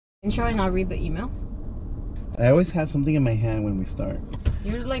Intro and I'll read the email. I always have something in my hand when we start.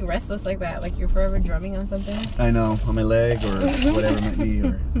 You're like restless like that, like you're forever drumming on something. I know, on my leg or whatever it might be,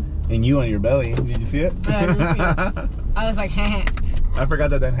 and you on your belly. Did you see it? I did see it. I was like, heh. I forgot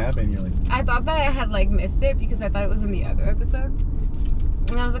that happened. You're like, I thought that I had like missed it because I thought it was in the other episode.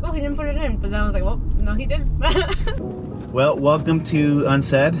 And I was like, oh, he didn't put it in. But then I was like, well, no, he did. well, welcome to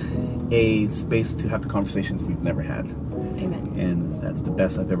Unsaid, a space to have the conversations we've never had. Amen. And that's the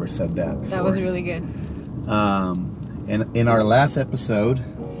best I've ever said that before. That was really good. And in our last episode,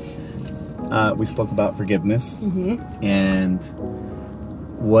 we spoke about forgiveness and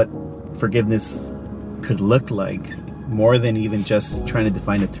what forgiveness could look like, more than even just trying to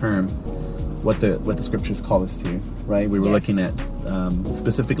define a term. What the scriptures call us to, right? We were looking at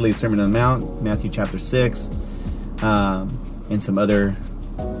specifically the Sermon on the Mount, Matthew chapter 6, and some other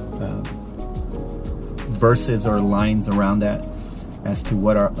verses or lines around that as to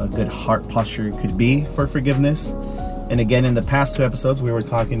what a good heart posture could be for forgiveness. And again, in the past two episodes, we were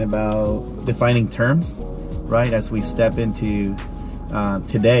talking about defining terms, right? As we step into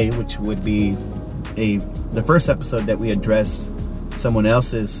today, which would be the first episode that we address someone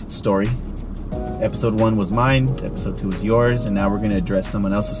else's story. Episode 1 was mine, episode 2 was yours, and now we're going to address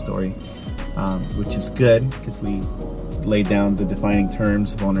someone else's story, which is good because we laid down the defining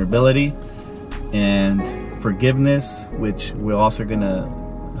terms, vulnerability and forgiveness, which we're also going to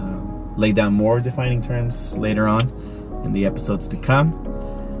lay down more defining terms later on in the episodes to come.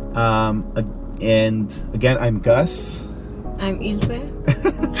 And again, I'm Gus. I'm Ilse.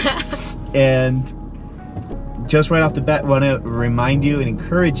 And just right off the bat, I want to remind you and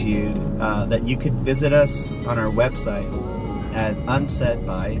encourage you that you could visit us on our website at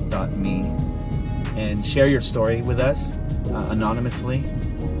unsaidby.me and share your story with us anonymously.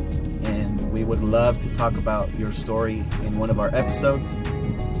 And we would love to talk about your story in one of our episodes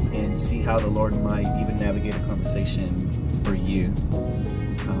and see how the Lord might even navigate a conversation for you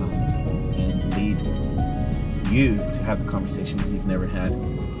and lead you to have the conversations you've never had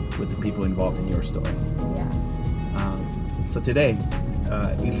with the people involved in your story. Yeah. So today,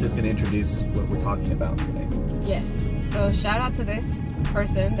 Ilse is going to introduce what we're talking about today. Yes. So shout out to this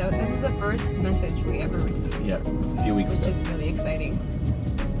person. This was the first message we ever received. Yeah, a few weeks ago. Which is really exciting.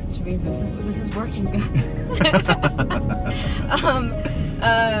 Which means this is working, guys.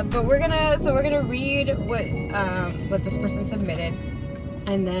 But we're gonna read what this person submitted,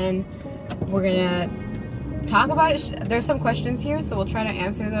 and then we're gonna talk about it. There's some questions here, so we'll try to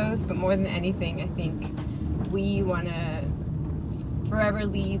answer those. But more than anything, I think we want to forever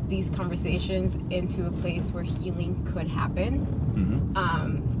lead these conversations into a place where healing could happen.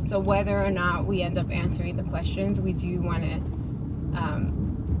 So whether or not we end up answering the questions, we do want to,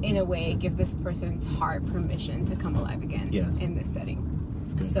 in a way, give this person's heart permission to come alive again in this setting.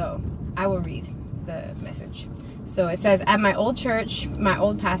 That's good. So I will read the message. So it says, at my old church, my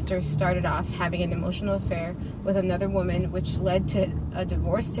old pastor started off having an emotional affair with another woman, which led to a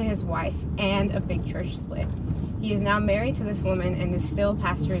divorce to his wife and a big church split. He is now married to this woman and is still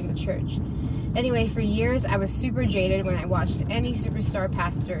pastoring the church. Anyway, for years, I was super jaded when I watched any superstar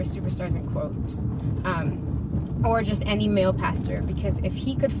pastor, superstars in quotes, or just any male pastor, because if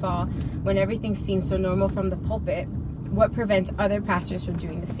he could fall when everything seems so normal from the pulpit, what prevents other pastors from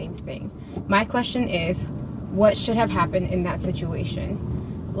doing the same thing? My question is, what should have happened in that situation?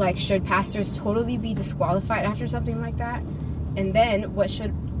 Like, should pastors totally be disqualified after something like that? And then, what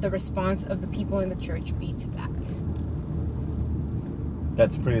should the response of the people in the church be to that?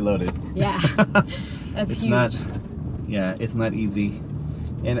 That's pretty loaded. Yeah, that's it's huge. It's not easy.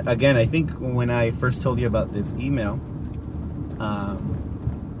 And again, I think when I first told you about this email,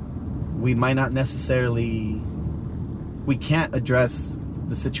 we might not necessarily, we can't address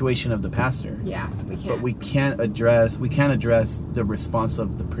the situation of the pastor. Yeah, we can. But we can address the response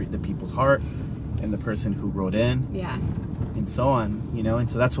of the people's heart and the person who wrote in. Yeah. And so on, and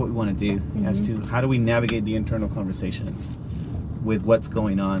so that's what we want to do as to how do we navigate the internal conversations with what's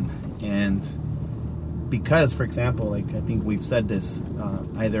going on. And because, for example, like I think we've said this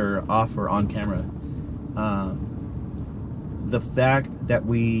either off or on camera, the fact that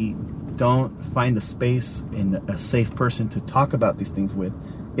we don't find the space and a safe person to talk about these things with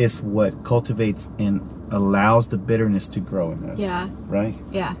is what cultivates and allows the bitterness to grow in us. Yeah. Right?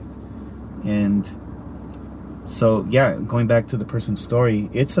 Yeah. And so, going back to the person's story,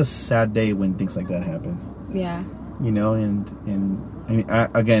 it's a sad day when things like that happen. Yeah. And I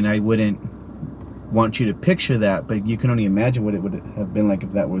mean, I wouldn't want you to picture that, but you can only imagine what it would have been like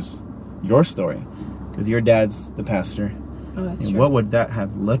if that was your story, because your dad's the pastor. Oh, that's and true. what would that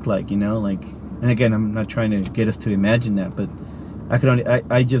have looked like? And again, I'm not trying to get us to imagine that, but I could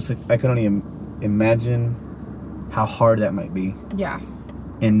only imagine how hard that might be. Yeah.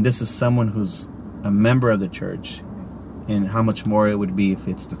 And this is someone who's a member of the church, and how much more it would be if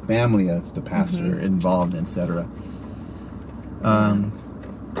it's the family of the pastor involved, etc.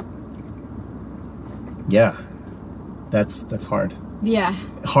 Yeah, that's hard. Yeah.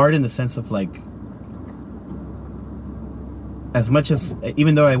 Hard in the sense of like, as much as,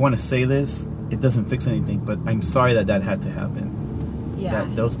 even though I want to say this, it doesn't fix anything, but I'm sorry that had to happen. Yeah.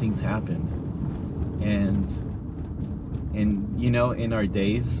 That those things happened. And you know, in our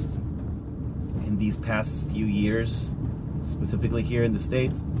days, in these past few years, specifically here in the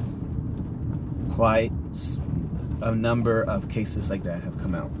States, quite a number of cases like that have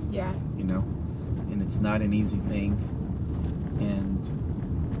come out. Yeah. You know, and it's not an easy thing.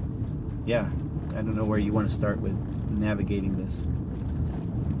 And yeah, I don't know where you want to start with navigating this.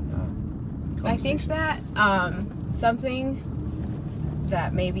 I think that something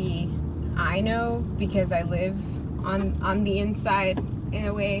that maybe I know, because I live on the inside in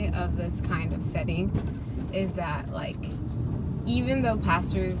a way of this kind of setting, is that like, even though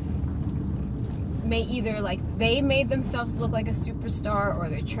pastors may either like, they made themselves look like a superstar, or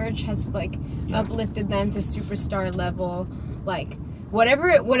the church has like uplifted them to superstar level, like whatever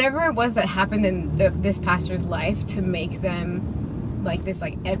it was that happened in this pastor's life to make them like this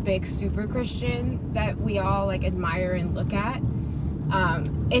like epic super Christian that we all like admire and look at,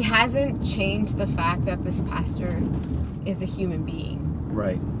 it hasn't changed the fact that this pastor is a human being.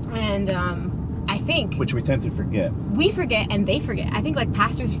 Right. And I think, which we tend to forget. We forget, and they forget. I think like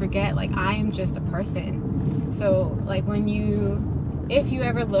pastors forget, like, I am just a person. So like if you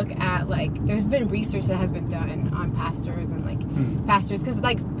ever look at, like, there's been research that has been done on pastors and like pastors, because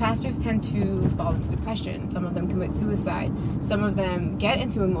like pastors tend to fall into depression. Some of them commit suicide. Some of them get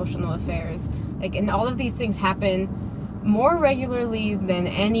into emotional affairs. Like, and all of these things happen more regularly than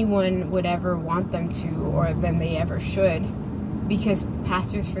anyone would ever want them to, or than they ever should, because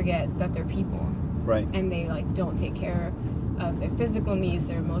pastors forget that they're people. Right. And they like don't take care of their physical needs,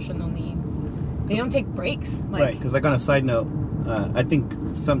 their emotional needs. They don't take breaks. Like, right. Because like on a side note, I think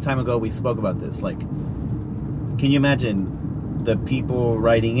some time ago we spoke about this. Like, can you imagine the people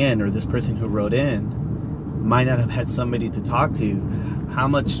writing in, or this person who wrote in, might not have had somebody to talk to? How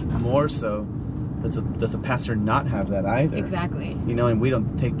much more so does a pastor not have that either? Exactly. You know, and we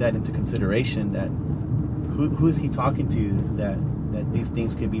don't take that into consideration. That who is he talking to that these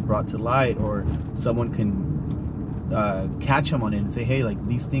things could be brought to light, or someone can catch him on it and say, hey, like,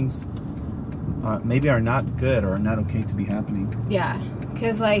 these things maybe are not good or are not okay to be happening. Yeah,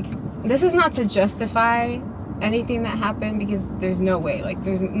 because like, this is not to justify anything that happened, because there's no way, like,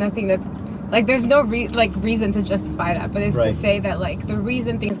 there's nothing that's like, there's no reason to justify that, but it's to say that like, the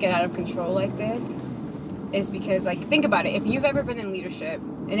reason things get out of control like this is because, like, think about it. If you've ever been in leadership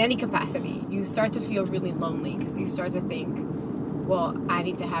in any capacity, you start to feel really lonely, because you start to think, well, I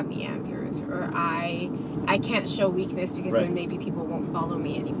need to have the answers, or I can't show weakness, because then maybe people won't follow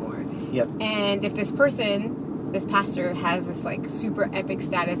me anymore. Yep. And if this pastor has this like super epic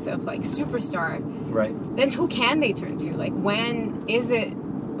status of like superstar, right, then who can they turn to? Like, when is it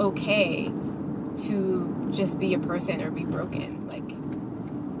okay to just be a person or be broken? Like,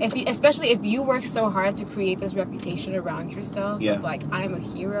 especially if you work so hard to create this reputation around yourself of like, I'm a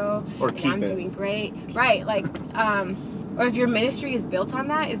hero, or and I'm doing great, right? Like, or if your ministry is built on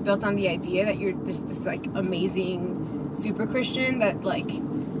that, is built on the idea that you're just this like amazing super Christian that like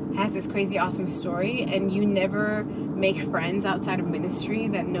has this crazy awesome story, and you never make friends outside of ministry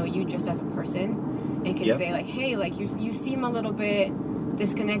that know you just as a person and can say like, hey, like, you seem a little bit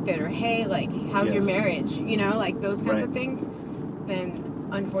disconnected, or hey, like, how's your marriage, you know, like those kinds of things, then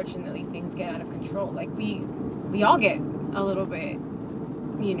unfortunately things get out of control. Like, we all get a little bit,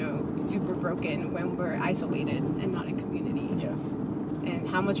 you know, super broken when we're isolated and not in community. Yes. And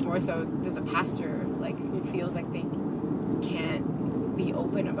how much more so does a pastor, like, who feels like they can't be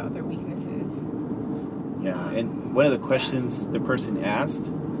open about their weaknesses? Yeah. And one of the questions the person asked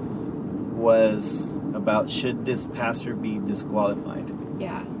was about, should this pastor be disqualified?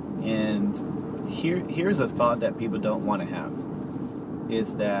 Yeah. And here's a thought that people don't want to have,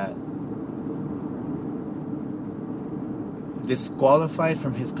 is that disqualified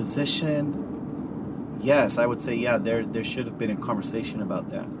from his position, yes, I would say, yeah, there should have been a conversation about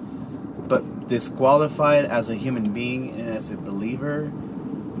that. But disqualified as a human being and as a believer,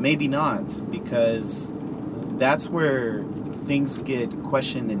 maybe not, because that's where things get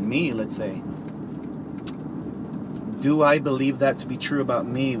questioned in me. Let's say, do I believe that to be true about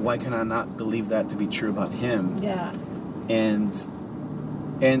me? Why can I not believe that to be true about him? Yeah. And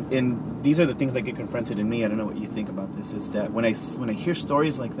And these are the things that get confronted in me. I don't know what you think about this. Is that when I hear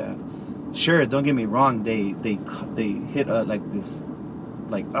stories like that, sure, don't get me wrong, they hit like this,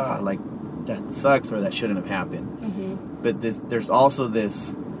 like that sucks or that shouldn't have happened. Mm-hmm. But there's also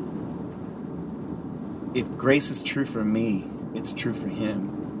this. If grace is true for me, it's true for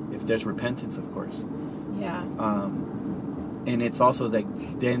him. If there's repentance, of course. Yeah. And it's also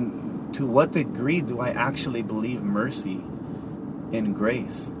like, then to what degree do I actually believe mercy and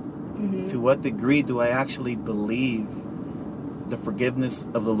grace? Mm-hmm. To what degree do I actually believe the forgiveness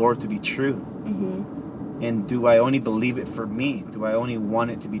of the Lord to be true? Mm-hmm. And do I only believe it for me? Do I only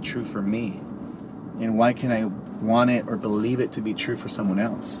want it to be true for me? And why can I want it or believe it to be true for someone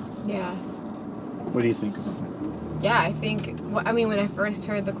else? Yeah. What do you think about that? Yeah, I think, I mean, when I first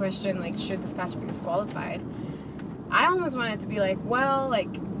heard the question, like, should this pastor be disqualified? I almost wanted to be like, well, like,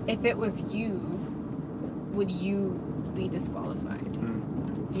 if it was you, would you be disqualified?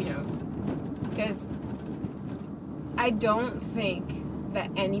 You know? Because I don't think that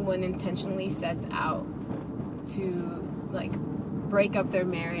anyone intentionally sets out to, like, break up their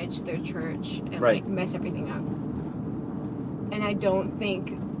marriage, their church, and, Right. like, mess everything up. And I don't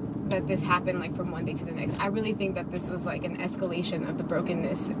think that this happened like from one day to the next. I really think that this was like an escalation of the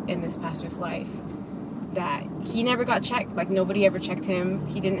brokenness in this pastor's life, that he never got checked. Like, nobody ever checked him.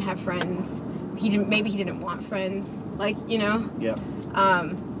 He didn't have friends. Maybe he didn't want friends, like, you know. Yeah.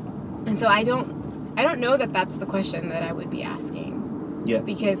 And so I don't know that that's the question that I would be asking. Yeah.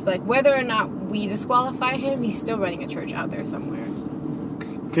 Because, like, whether or not we disqualify him, he's still running a church out there somewhere.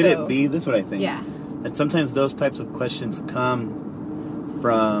 Could it be? This is what I think. Yeah. And sometimes those types of questions come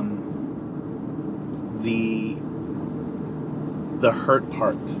from the hurt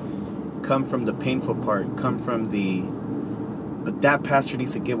part, come from the painful part, come from but that pastor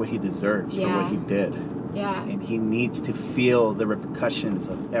needs to get what he deserves for what he did. Yeah. And he needs to feel the repercussions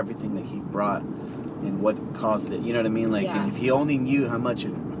of everything that he brought and what caused it. You know what I mean? Like, and if he only knew how much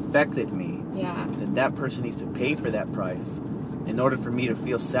it affected me, then that person needs to pay for that price in order for me to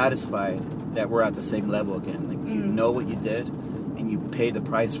feel satisfied that we're at the same level again. Like, you know what you did and you paid the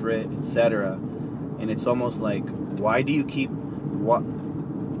price for it, etc. And it's almost like, why do you keep what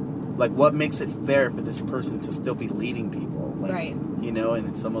makes it fair for this person to still be leading people? Like, right. You know, and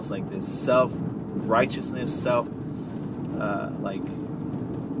it's almost like this self-righteousness,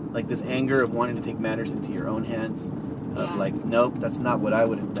 like this anger of wanting to take matters into your own hands. Of like, nope, that's not what I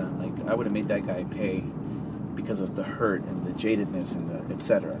would have done. Like, I would have made that guy pay because of the hurt and the jadedness and the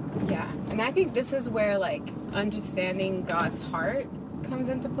etc. Yeah, and I think this is where, like, understanding God's heart comes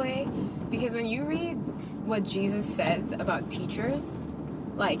into play, because when you read what Jesus says about teachers,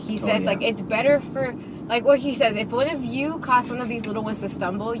 like, he says, like, it's better for, like, what he says, if one of you cause one of these little ones to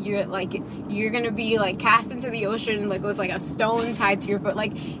stumble, you're gonna be, like, cast into the ocean, like, with, like, a stone tied to your foot.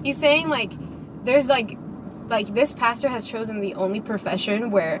 Like, he's saying, like, there's, like this pastor has chosen the only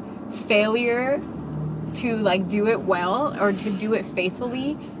profession where failure to, like, do it well or to do it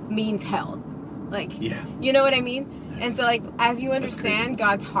faithfully means hell. Like, you know what I mean? And so, like, as you understand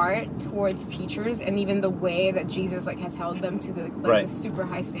God's heart towards teachers and even the way that Jesus, like, has held them to the, like, the super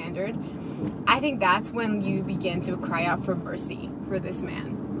high standard, I think that's when you begin to cry out for mercy for this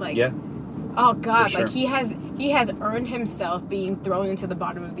man. Like, oh God, like, he has earned himself being thrown into the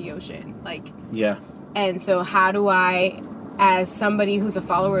bottom of the ocean. Like, and so how do I, as somebody who's a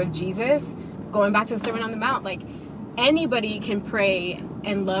follower of Jesus, going back to the Sermon on the Mount, like, anybody can pray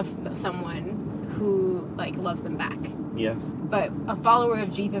and love someone who, like, loves them back. Yeah. But a follower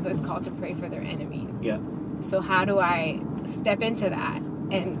of Jesus is called to pray for their enemies. Yeah. So how do I step into that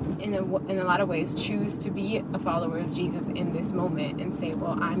and in a lot of ways choose to be a follower of Jesus in this moment and say,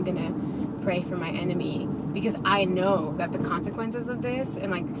 well, I'm gonna pray for my enemy because I know that the consequences of this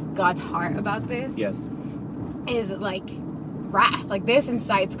and, like, God's heart about this is, like, wrath. Like, this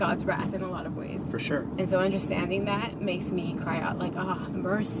incites God's wrath in a lot of ways. For sure. And so understanding that makes me cry out, like,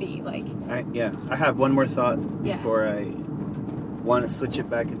 mercy. Like, I have one more thought before I want to switch it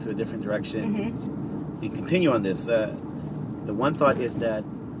back into a different direction and continue on this. The one thought is that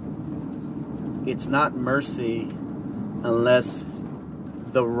it's not mercy unless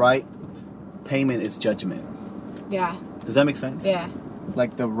the right payment is judgment. Yeah. Does that make sense? Yeah.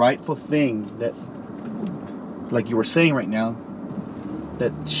 Like, the rightful thing that, like you were saying right now,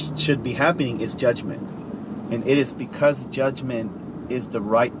 that should be happening is judgment. And it is because judgment is the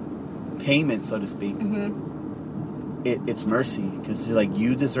right payment, so to speak. It's mercy, because you're like,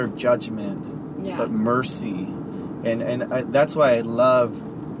 you deserve judgment, but mercy. And that's why I love,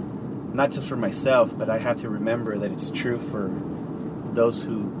 not just for myself, but I have to remember that it's true for those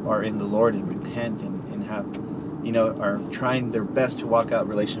who are in the Lord and repent and have are trying their best to walk out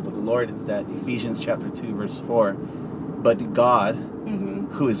relationship with the Lord is that Ephesians chapter 2 verse 4, but God,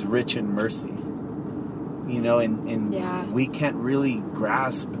 who is rich in mercy, and we can't really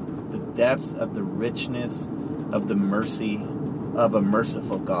grasp the depths of the richness of the mercy of a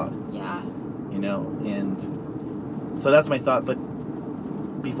merciful God. Yeah. And so that's my thought. But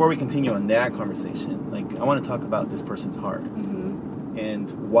before we continue on that conversation, I want to talk about this person's heart.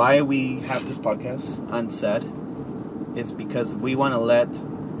 And why we have this podcast unsaid is because we want to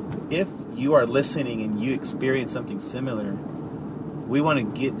if you are listening and you experience something similar, we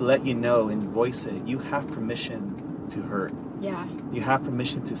want to let you know and voice it. You have permission to hurt. Yeah. You have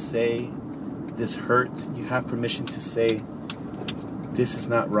permission to say this hurt. You have permission to say this is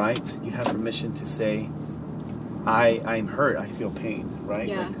not right. You have permission to say I'm hurt. I feel pain. Right?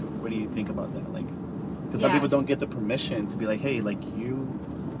 Yeah. What do you think about that? Because some people don't get the permission to be like, hey,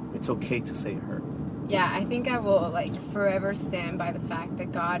 it's okay to say it hurt. Yeah, I think I will forever stand by the fact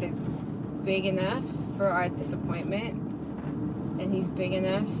that God is big enough for our disappointment, and He's big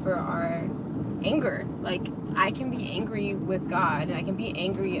enough for our anger. I can be angry with God, and I can be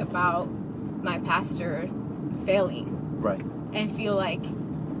angry about my pastor failing. Right. And feel like,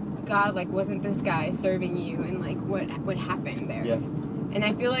 God, wasn't this guy serving you, and what happened there? Yeah. And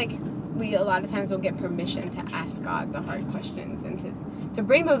I feel like we a lot of times don't get permission to ask God the hard questions and to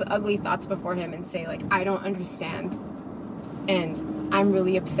bring those ugly thoughts before Him and say, I don't understand, and I'm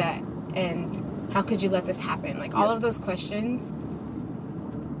really upset, and how could you let this happen? All of those questions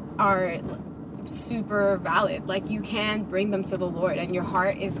are super valid. You can bring them to the Lord, and your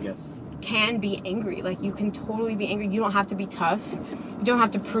heart can be angry. You can totally be angry. You don't have to be tough. You don't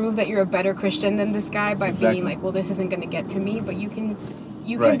have to prove that you're a better Christian than this guy by being well, this isn't going to get to me, but you can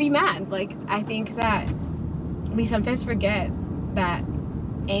be mad. I think that we sometimes forget that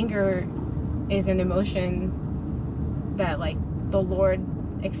anger is an emotion that the Lord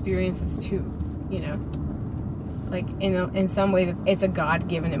experiences too, in some ways it's a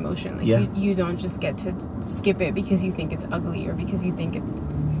God-given emotion. You don't just get to skip it because you think it's ugly or because you think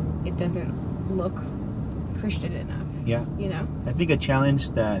it doesn't look Christian enough. Yeah. I think a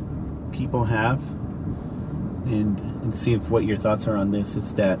challenge that people have, and see if what your thoughts are on this,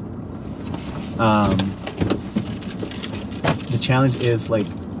 is that the challenge is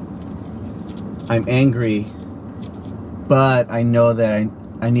I'm angry, but I know that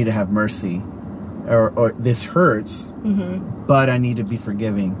I need to have mercy, or this hurts, but I need to be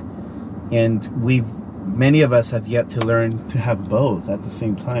forgiving. And many of us have yet to learn to have both at the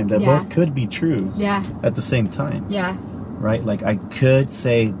same time. That both could be true at the same time. Yeah. Right? I could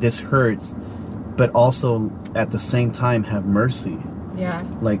say this hurts, but also at the same time have mercy. Yeah.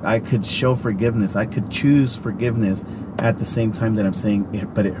 I could show forgiveness. I could choose forgiveness at the same time that I'm saying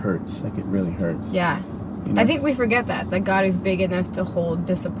it, but it hurts. It really hurts. Yeah. I think we forget that God is big enough to hold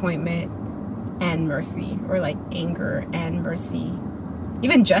disappointment and mercy, or anger and mercy,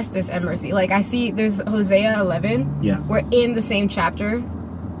 even justice and mercy. I see there's Hosea 11, where in the same chapter,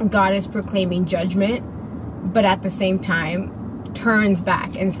 God is proclaiming judgment, but at the same time turns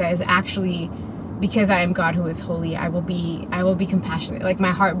back and says, actually, because I am God who is holy, I will be compassionate.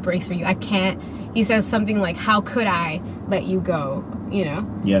 My heart breaks for you. I can't. He says something how could I let you go? Yeah.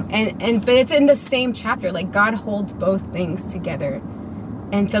 But it's in the same chapter. God holds both things together.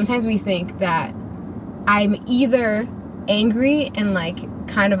 And sometimes we think that I'm either angry and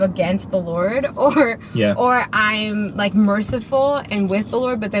kind of against the Lord, or I'm merciful and with the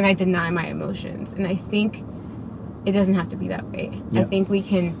Lord, but then I deny my emotions. And I think it doesn't have to be that way. I think we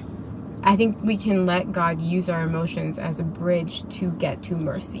can let God use our emotions as a bridge to get to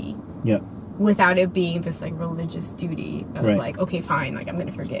mercy. Without it being this religious duty of okay, fine, I'm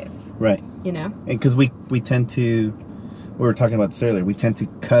gonna forgive. Right. And because we tend to, we were talking about this earlier, we tend to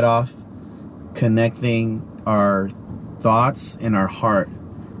cut off connecting our thoughts and our heart.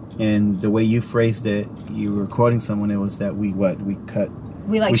 And the way you phrased it, you were quoting someone, it was that we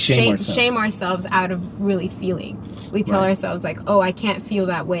shame ourselves out of really feeling. We tell ourselves oh, I can't feel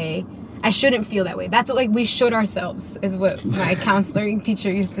that way. I shouldn't feel that way. That's we should ourselves, is what my counseling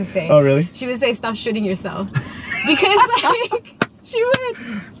teacher used to say. Oh, really? She would say, stop shooting yourself. Because she would.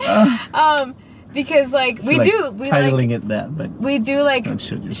 Because we do. We titling it that, but we do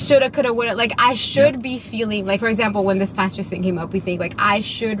shoulda, coulda, woulda. I should be feeling, for example, when this pastor thing came up, we think I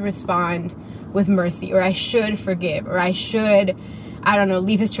should respond with mercy, or I should forgive, or I should, I don't know,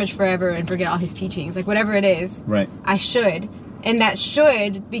 leave his church forever and forget all his teachings. Whatever it is. Right. I should. And that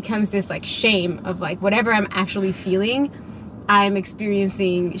should becomes this shame of whatever I'm actually feeling, I'm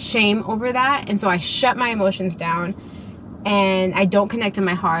experiencing shame over that. And so I shut my emotions down and I don't connect in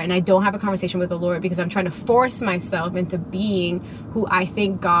my heart, and I don't have a conversation with the Lord because I'm trying to force myself into being who I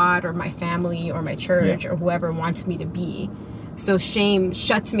think God or my family or my church or whoever wants me to be. So shame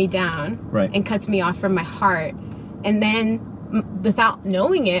shuts me down and cuts me off from my heart. And then without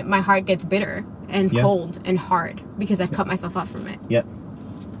knowing it, my heart gets bitter and cold and hard because I've cut myself off from it. Yep.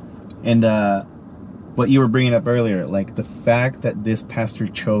 And what you were bringing up earlier, like the fact that this pastor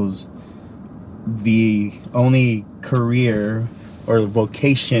chose the only career or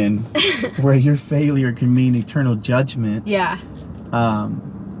vocation where your failure can mean eternal judgment. Yeah.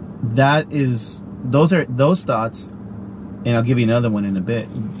 Those thoughts, and I'll give you another one in a bit.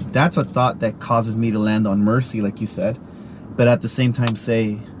 That's a thought that causes me to land on mercy, like you said, but at the same time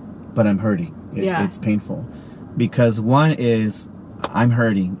say, but I'm hurting. It's painful. Because one is, I'm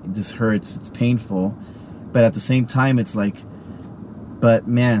hurting. This hurts. It's painful. But at the same time, it's like, but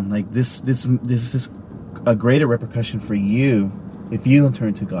man, like this is a greater repercussion for you if you don't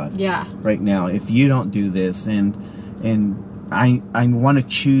turn to God. Yeah. Right now, if you don't do this, and I want to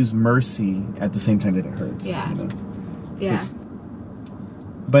choose mercy at the same time that it hurts. Yeah. You know? Yeah.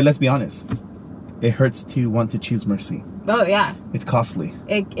 But let's be honest, it hurts to want to choose mercy. Oh yeah. It's costly.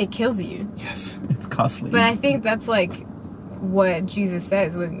 It kills you. Yes, it's costly. But I think that's like what Jesus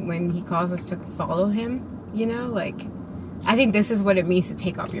says when he calls us to follow him. You know, like, I think this is what it means to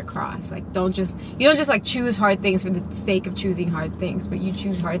take up your cross. Like, you don't just like choose hard things for the sake of choosing hard things, but you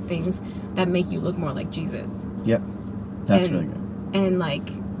choose hard things that make you look more like Jesus. Yep. That's really good. And like,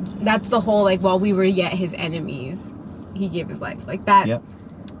 that's the whole, like, while we were yet his enemies, he gave his life. Like that. Yep.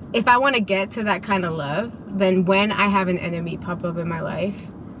 If I want to get to that kind of love, then when I have an enemy pop up in my life,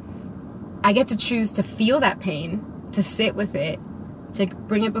 I get to choose to feel that pain, to sit with it, to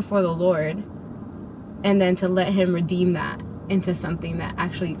bring it before the Lord, and then to let him redeem that into something that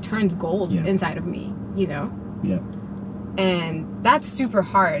actually turns gold inside of me, you know? Yeah. And that's super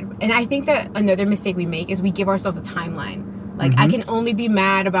hard. And I think that another mistake we make is we give ourselves a timeline. Like, I can only be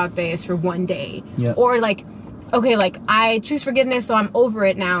mad about this for one day. Yeah. Or like, okay, like, I choose forgiveness, so I'm over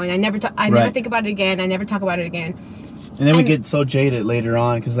it now, and I never think about it again. I never talk about it again. And then we get so jaded later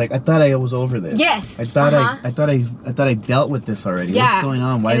on because, like, I thought I was over this. Yes. I thought I dealt with this already. Yeah. What's going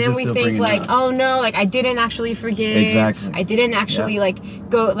on? Why is this still bringing it up? And then we think, like, oh no, like, I didn't actually forgive. Exactly. I didn't actually like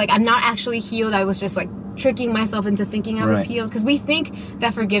go, like, I'm not actually healed. I was just like tricking myself into thinking I was healed, because we think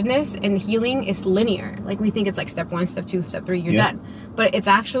that forgiveness and healing is linear. Like, we think it's like step 1, step 2, step 3, you're done. But it's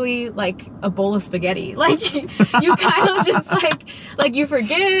actually like a bowl of spaghetti. Like, you kind of just like you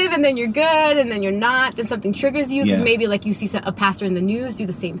forgive, and then you're good, and then you're not. Then something triggers you, because maybe like you see a pastor in the news do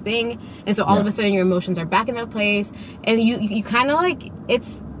the same thing, and so all of a sudden your emotions are back in that place, and you kind of like,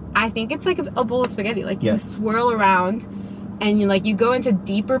 I think it's like a bowl of spaghetti. Like, you swirl around, and you go into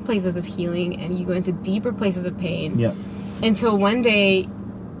deeper places of healing, and you go into deeper places of pain. Yeah. Until one day,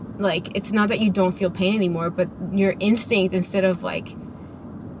 like, it's not that you don't feel pain anymore, but your instinct, instead of like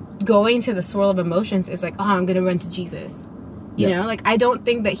going to the swirl of emotions, is like, oh, I'm gonna run to Jesus. You know, like, I don't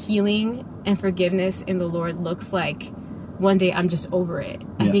think that healing and forgiveness in the Lord looks like one day I'm just over it.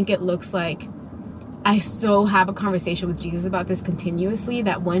 I think it looks like I so have a conversation with Jesus about this continuously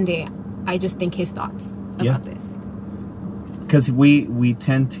that one day I just think his thoughts about this. Because we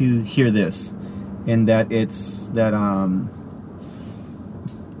tend to hear this, in that it's that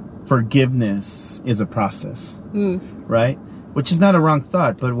forgiveness is a process, right? Which is not a wrong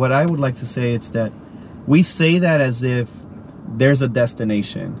thought, but what I would like to say is that we say that as if there's a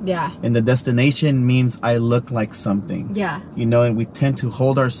destination. Yeah. And the destination means I look like something. Yeah. You know, and we tend to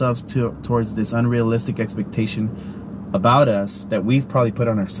hold ourselves towards this unrealistic expectation about us that we've probably put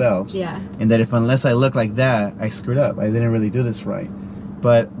on ourselves. Yeah. And that unless I look like that, I screwed up. I didn't really do this right.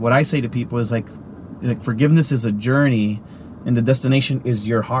 But what I say to people is like forgiveness is a journey, and the destination is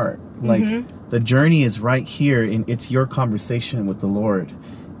your heart. Like, the journey is right here, and it's your conversation with the Lord.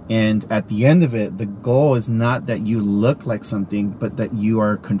 And at the end of it, the goal is not that you look like something, but that you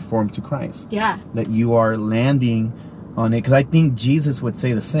are conformed to Christ. Yeah. That you are landing on it. Because I think Jesus would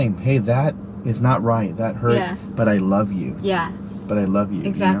say the same. Hey, that is not right. That hurts, but I love you. Yeah. But I love you.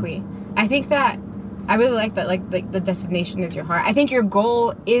 Exactly. You know? I think that, I really like that, like the destination is your heart. I think your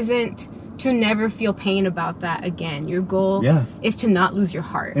goal isn't to never feel pain about that again. Your goal is to not lose your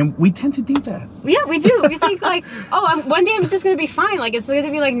heart. And we tend to do that. Yeah, we do. We think like, oh, one day I'm just going to be fine. Like, it's going to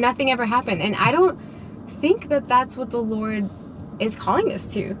be like nothing ever happened. And I don't think that that's what the Lord is calling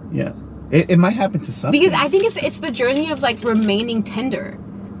us to. Yeah. It might happen to some. Because I think it's the journey of like remaining tender.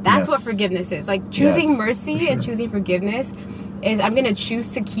 That's what forgiveness is. Like, choosing mercy and choosing forgiveness is, I'm going to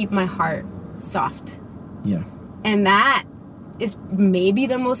choose to keep my heart soft. Yeah. And that is maybe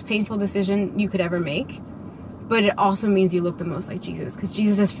the most painful decision you could ever make. but it also means you look the most like Jesus, because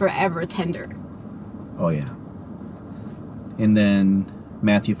Jesus is forever tender. Oh yeah. And then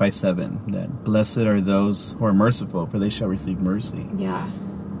Matthew 5:7, that blessed are those who are merciful, for they shall receive mercy. Yeah.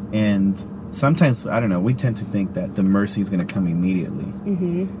 And sometimes, I don't know, we tend to think that the mercy is going to come immediately.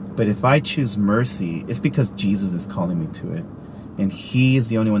 Mm-hmm. But if I choose mercy, it's because Jesus is calling me to it. And he is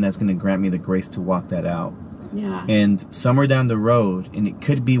the only one that's going to grant me the grace to walk that out. Yeah. And somewhere down the road, and it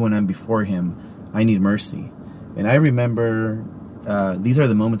could be when I'm before him, I need mercy. And I remember, these are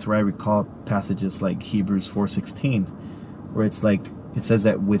the moments where I recall passages like Hebrews 4:16, where it's like, it says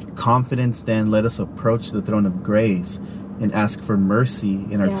that with confidence then let us approach the throne of grace and ask for mercy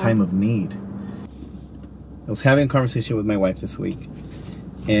in our time of need. I was having a conversation with my wife this week,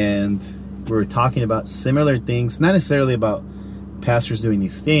 and we were talking about similar things, not necessarily about pastors doing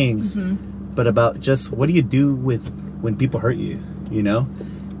these things, but about just what do you do with when people hurt you, you know?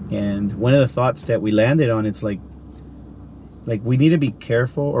 And one of the thoughts that we landed on, it's like we need to be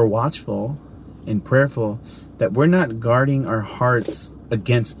careful or watchful and prayerful that we're not guarding our hearts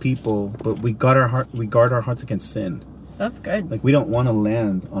against people, but we guard our hearts against sin. That's good. Like, we don't want to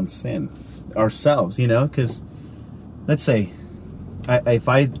land on sin ourselves, you know? Because let's say if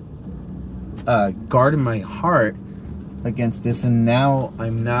I guard my heart against this, and now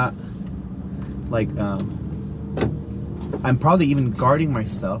I'm not like I'm probably even guarding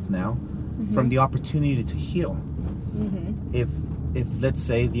myself now from the opportunity to heal. If let's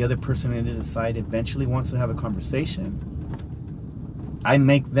say the other person on the other side eventually wants to have a conversation, I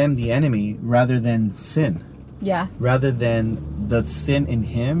make them the enemy rather than sin. Yeah. Rather than the sin in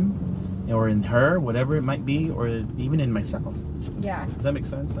him or in her, whatever it might be, or even in myself. Yeah. Does that make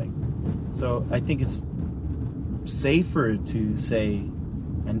sense? Like, so I think it's safer to say,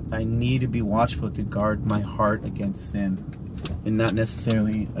 and I need to be watchful to guard my heart against sin and not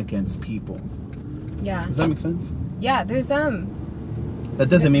necessarily against people. Yeah. Does that make sense? Yeah, there's That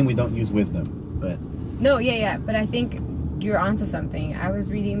doesn't mean we don't use wisdom, but no, yeah, but I think you're onto something. I was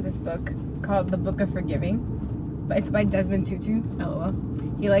reading this book called The Book of Forgiving, but it's by Desmond Tutu. LOL.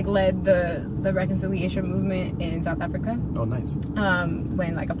 He like led the reconciliation movement in South Africa. Oh, nice.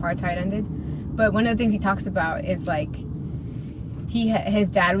 When like apartheid ended. But one of the things he talks about is like his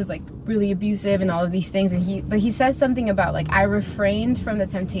dad was like really abusive and all of these things, and he says something about like, I refrained from the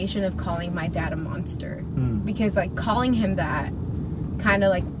temptation of calling my dad a monster, because like calling him that kind of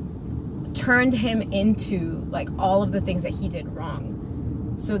like turned him into like all of the things that he did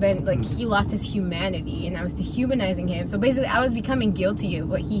wrong. So then like he lost his humanity, and I was dehumanizing him. So basically I was becoming guilty of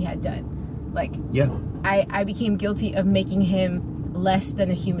what he had done. Like, yeah, I became guilty of making him less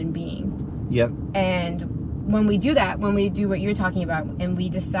than a human being. Yeah. And when we do that, when we do what you're talking about, and we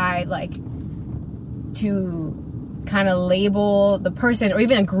decide like to kind of label the person or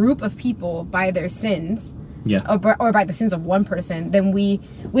even a group of people by their sins, or by the sins of one person, then we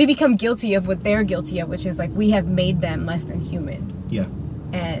become guilty of what they're guilty of, which is like we have made them less than human. Yeah.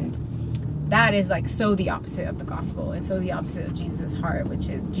 And that is like so the opposite of the gospel, and so the opposite of Jesus' heart, which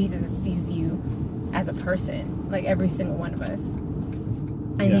is Jesus sees you as a person, like every single one of us,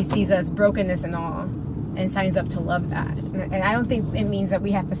 and he sees us brokenness and all, and signs up to love that. And I don't think it means that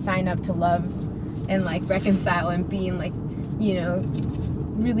we have to sign up to love and like reconcile and be in like, you know,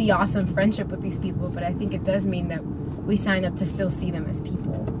 really awesome friendship with these people, but I think it does mean that we sign up to still see them as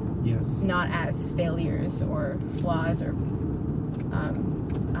people. Yes. Not as failures or flaws or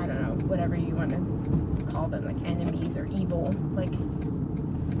I don't know, whatever you want to call them, like enemies or evil, like.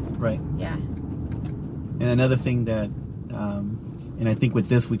 Right. Yeah. And another thing that and I think with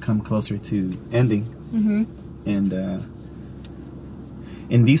this we come closer to ending. And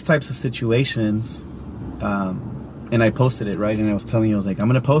in these types of situations, and I posted it, right? And I was telling you, I was like, I'm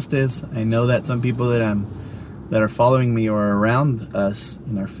gonna post this. I know that some people that are following me or around us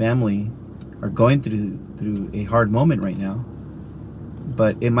in our family are going through a hard moment right now,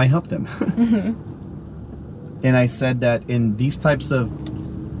 but it might help them. And I said that in these types of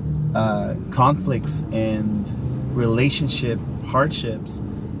conflicts and relationship hardships,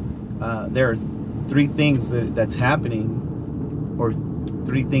 there are three things that's happening, or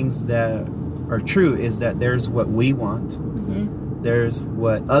three things that are true, is that there's what we want, there's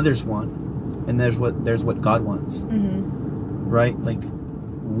what others want, and there's what God wants. Right? Like,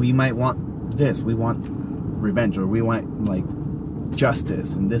 we might want this, we want revenge, or we want like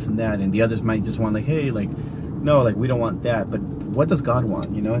justice and this and that, and the others might just want like, hey, like, no, like, we don't want that, but what does God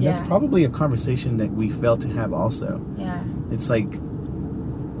want, you know? And that's probably a conversation that we fail to have also. Yeah. It's like,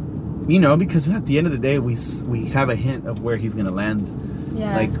 you know, because at the end of the day, we have a hint of where he's gonna land.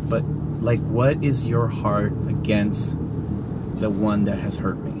 Yeah. Like, but like, what is your heart against the one that has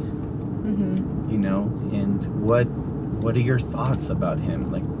hurt me? Mm-hmm. you know, and what are your thoughts about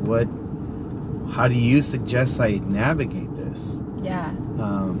him? Like, how do you suggest I navigate this? Yeah.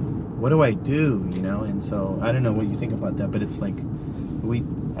 What do I do, you know? And so I don't know what you think about that, but it's like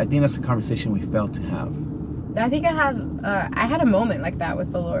I think that's a conversation we failed to have. I think I had a moment like that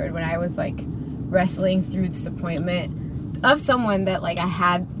with the Lord when I was like wrestling through disappointment of someone that like I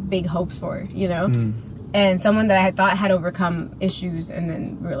had big hopes for, you know, and someone that I had thought had overcome issues, and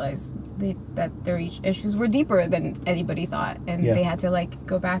then realized that their issues were deeper than anybody thought, and they had to like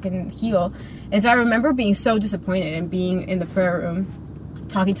go back and heal. And so I remember being so disappointed and being in the prayer room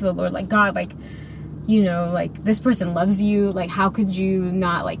talking to the Lord, like, God, like, you know, like, this person loves you, like, how could you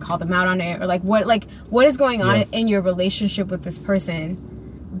not like call them out on it, or like what is going on in your relationship with this person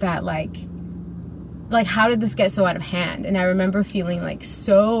that like how did this get so out of hand? And I remember feeling like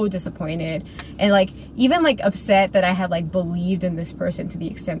so disappointed and like even like upset that I had like believed in this person to the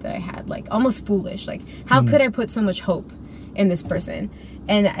extent that I had, like almost foolish, like how could I put so much hope in this person?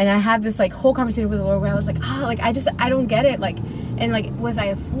 And I had this like whole conversation with the Lord where I was like, like I don't get it, like, and like was I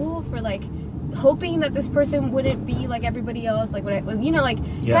a fool for like hoping that this person wouldn't be like everybody else, like what I was, you know, like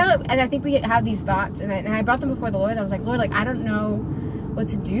kind of. And I think we have these thoughts, and I brought them before the Lord, and I was like, Lord, like I don't know what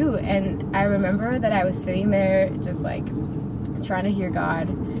to do. And I remember that I was sitting there just like trying to hear God,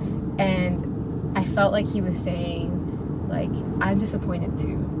 and I felt like he was saying like, I'm disappointed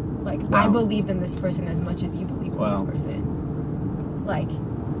too, like I believed in this person as much as you believed in this person. Like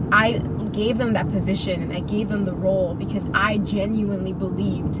I gave them that position and I gave them the role because I genuinely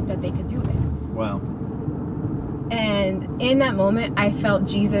believed that they could do it. Wow. And in that moment I felt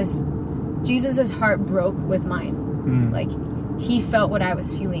Jesus's heart broke with mine. Like he felt what I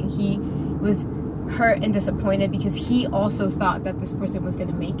was feeling. He was hurt and disappointed because he also thought that this person was going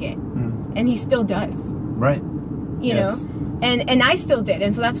to make it. And he still does. Right. You know? And I still did.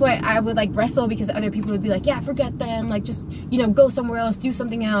 And so that's why I would like wrestle, because other people would be like, yeah, forget them. Like just, you know, go somewhere else, do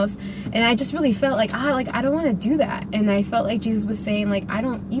something else. And I just really felt like, I don't want to do that. And I felt like Jesus was saying like, I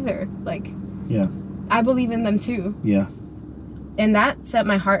don't either. Like, I believe in them too. Yeah. And that set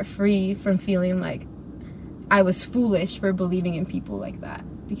my heart free from feeling like I was foolish for believing in people like that,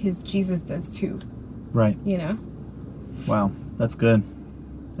 because Jesus does too. Right. You know? Wow. That's good.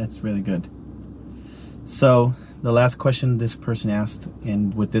 That's really good. So the last question this person asked,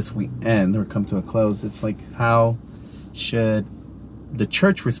 and with this we end or come to a close, it's like, how should the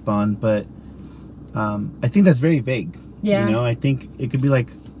church respond? But I think that's very vague. Yeah. You know, I think it could be like,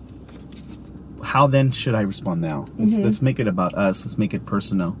 how then should I respond now? Let's make it about us. Let's make it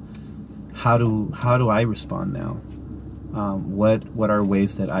personal. How do I respond now? What are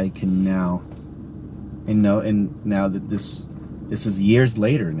ways that I can now, and now that this is years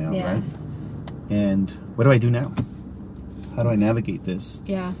later now, right? And what do I do now? How do I navigate this?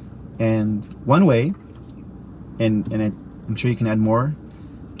 Yeah. And one way, and I'm sure you can add more.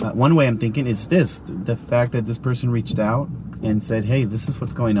 One way I'm thinking is the fact that this person reached out and said, hey, this is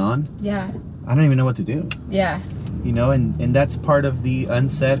what's going on. Yeah. I don't even know what to do. Yeah. You know, and that's part of the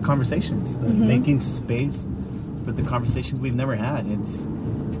unsaid conversations, the making space for the conversations we've never had. It's,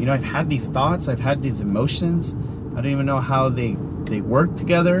 you know, I've had these thoughts, I've had these emotions. I don't even know how they work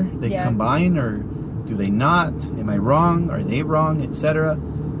together. They combine, or do they not? Am I wrong? Are they wrong? Etc.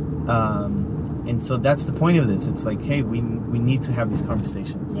 And so that's the point of this. It's like, hey, we need to have these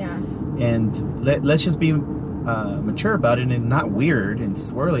conversations. Yeah. And let's just be mature about it and not weird and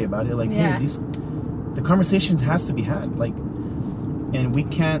swirly about it. Like, hey, the conversations has to be had. Like, and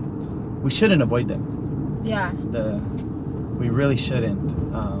we shouldn't avoid them. Yeah. We really shouldn't.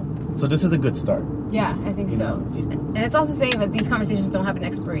 So this is a good start. Yeah, I think so. And it's also saying that these conversations don't have an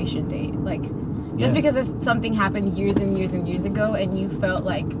expiration date. Like, just because something happened years and years and years ago, and you felt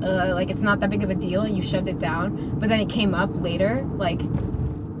like it's not that big of a deal, and you shoved it down, but then it came up later, like,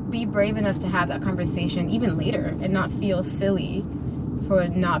 be brave enough to have that conversation even later and not feel silly for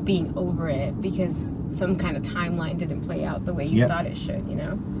not being over it because some kind of timeline didn't play out the way you thought it should, you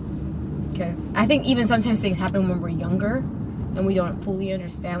know? Because I think even sometimes things happen when we're younger and we don't fully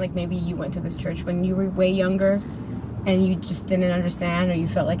understand. Like, maybe you went to this church when you were way younger and you just didn't understand, or you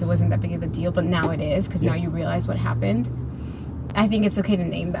felt like it wasn't that big of a deal, but now it is, because now you realize what happened. I think it's okay to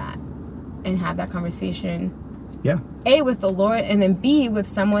name that and have that conversation. Yeah. A, with the Lord, and then B, with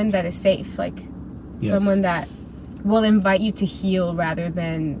someone that is safe, like someone that will invite you to heal rather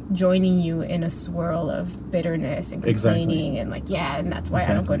than joining you in a swirl of bitterness and complaining and like, and that's why I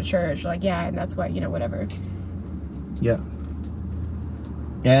don't go to church, or like, and that's why, you know, whatever. Yeah.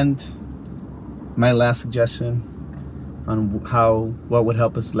 And my last suggestion on what would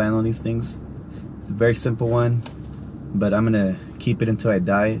help us land on these things, it's a very simple one. but I'm gonna keep it until I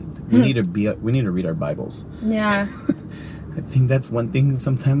die. We need to read our Bibles. Yeah. I think that's one thing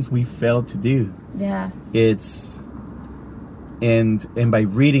sometimes we fail to do. Yeah. It's and by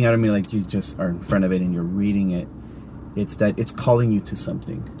reading, I don't mean like you just are in front of it and you're reading it. It's that it's calling you to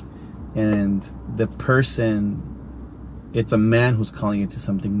something, and the person, it's a man who's calling you to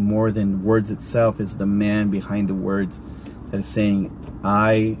something more than words itself. Is the man behind the words that is saying,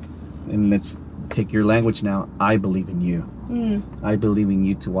 and let's take your language now, I believe in you. I believe in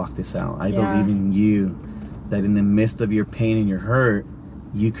you to walk this out. I believe in you that in the midst of your pain and your hurt,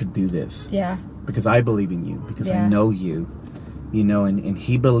 you could do this. Yeah. Because I believe in you, because I know you, and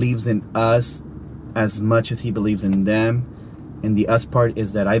he believes in us as much as he believes in them. And the us part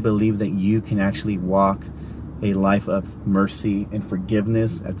is that I believe that you can actually walk a life of mercy and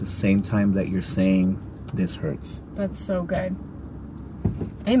forgiveness at the same time that you're saying this hurts. That's so good.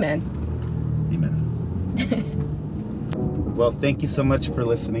 Amen. Amen. Well, thank you so much for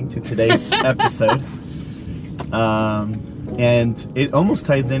listening to today's episode. And it almost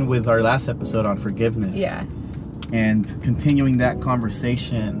ties in with our last episode on forgiveness. Yeah. And continuing that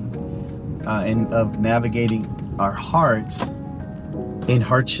conversation and of navigating our hearts in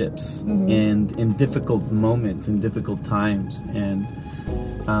hardships and in difficult moments, in difficult times. And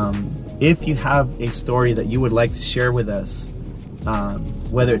if you have a story that you would like to share with us,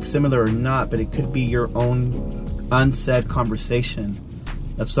 whether it's similar or not, but it could be your own unsaid conversation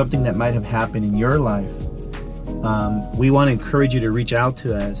of something that might have happened in your life, we want to encourage you to reach out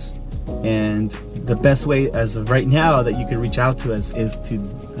to us. And the best way as of right now that you can reach out to us is to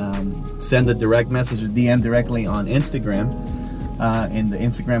send a direct message or DM directly on Instagram. And the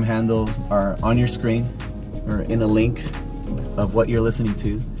Instagram handles are on your screen or in a link of what you're listening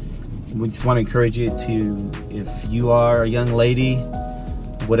to. We just want to encourage you to, if you are a young lady,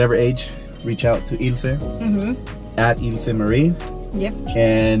 whatever age, reach out to Ilse at Ilse Marie. Yep.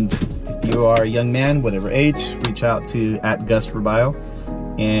 And if you are a young man, whatever age, reach out to at Gus Rabile.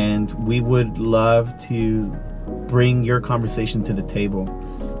 And we would love to bring your conversation to the table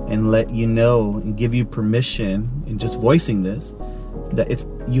and let you know and give you permission in just voicing this, that it's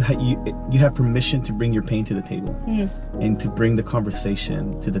you have permission to bring your pain to the table and to bring the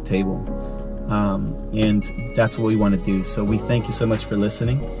conversation to the table. And that's what we want to do. So we thank you so much for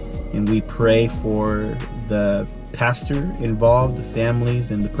listening, and we pray for the pastor involved, the families,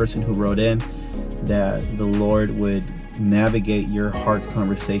 and the person who wrote in, that the Lord would navigate your heart's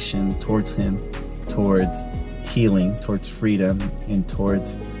conversation towards him, towards healing, towards freedom, and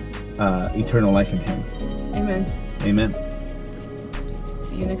towards eternal life in him. Amen. Amen.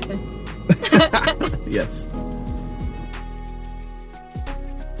 See you next time. Yes.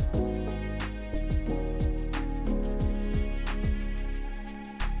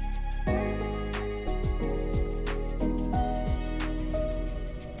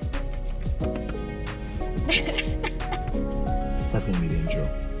 That's gonna be the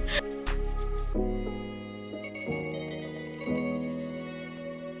intro.